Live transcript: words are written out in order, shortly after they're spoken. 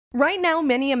Right now,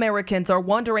 many Americans are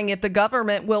wondering if the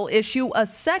government will issue a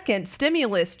second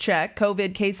stimulus check.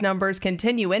 COVID case numbers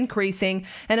continue increasing,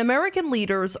 and American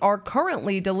leaders are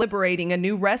currently deliberating a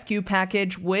new rescue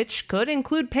package, which could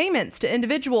include payments to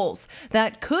individuals.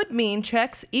 That could mean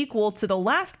checks equal to the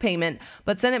last payment,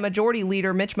 but Senate Majority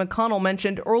Leader Mitch McConnell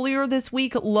mentioned earlier this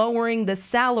week lowering the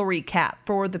salary cap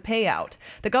for the payout.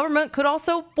 The government could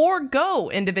also forego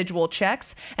individual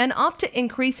checks and opt to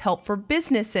increase help for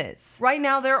businesses. Right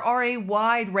now, there are a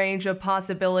wide range of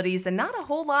possibilities and not a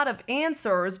whole lot of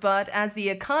answers, but as the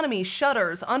economy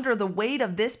shudders under the weight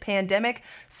of this pandemic,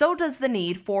 so does the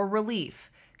need for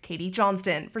relief. Katie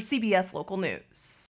Johnston for CBS Local News.